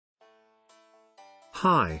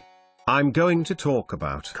Hi. I'm going to talk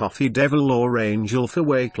about coffee devil or angel for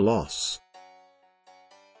weight loss.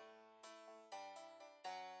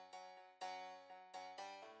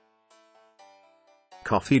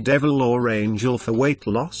 Coffee devil or angel for weight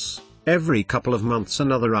loss? Every couple of months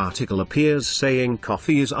another article appears saying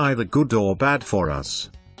coffee is either good or bad for us.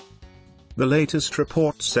 The latest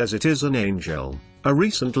report says it is an angel. A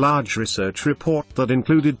recent large research report that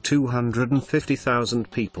included 250,000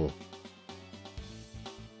 people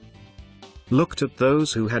looked at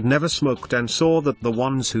those who had never smoked and saw that the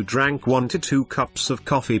ones who drank 1 to 2 cups of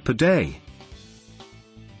coffee per day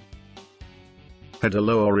had a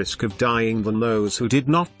lower risk of dying than those who did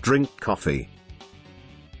not drink coffee.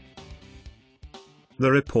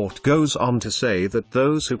 The report goes on to say that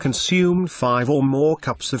those who consumed 5 or more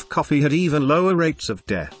cups of coffee had even lower rates of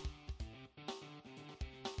death.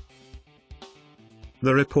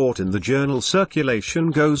 The report in the journal Circulation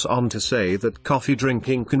goes on to say that coffee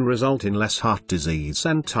drinking can result in less heart disease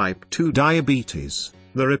and type 2 diabetes.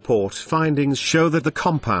 The report findings show that the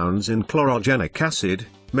compounds in chlorogenic acid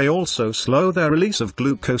may also slow their release of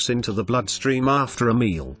glucose into the bloodstream after a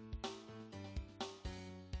meal.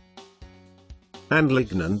 And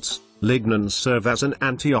lignans. Lignans serve as an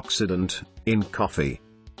antioxidant in coffee.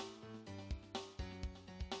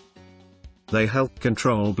 They help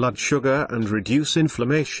control blood sugar and reduce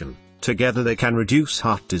inflammation. Together they can reduce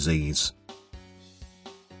heart disease.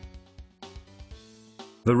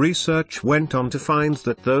 The research went on to find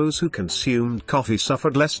that those who consumed coffee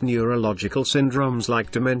suffered less neurological syndromes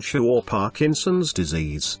like dementia or Parkinson's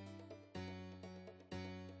disease.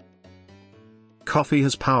 Coffee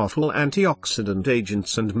has powerful antioxidant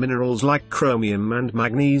agents and minerals like chromium and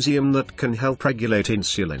magnesium that can help regulate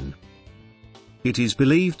insulin. It is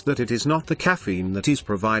believed that it is not the caffeine that is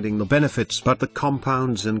providing the benefits but the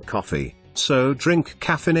compounds in coffee, so drink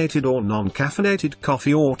caffeinated or non-caffeinated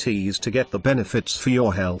coffee or teas to get the benefits for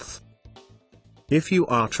your health. If you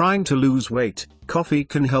are trying to lose weight, coffee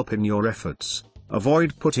can help in your efforts.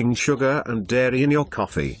 Avoid putting sugar and dairy in your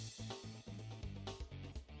coffee.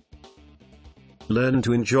 Learn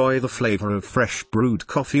to enjoy the flavor of fresh brewed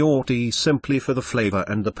coffee or tea simply for the flavor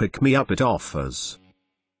and the pick-me-up it offers.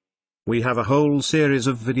 We have a whole series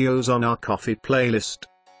of videos on our coffee playlist.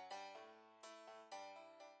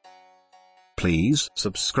 Please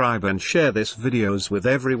subscribe and share this videos with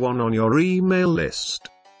everyone on your email list.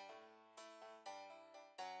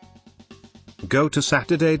 Go to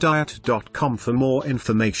SaturdayDiet.com for more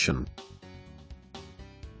information.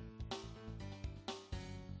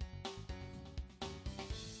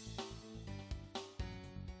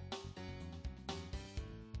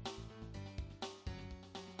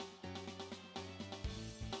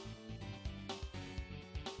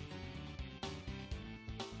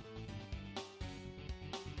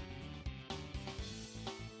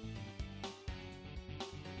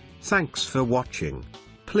 Thanks for watching.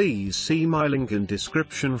 Please see my link in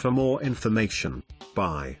description for more information.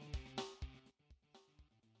 Bye.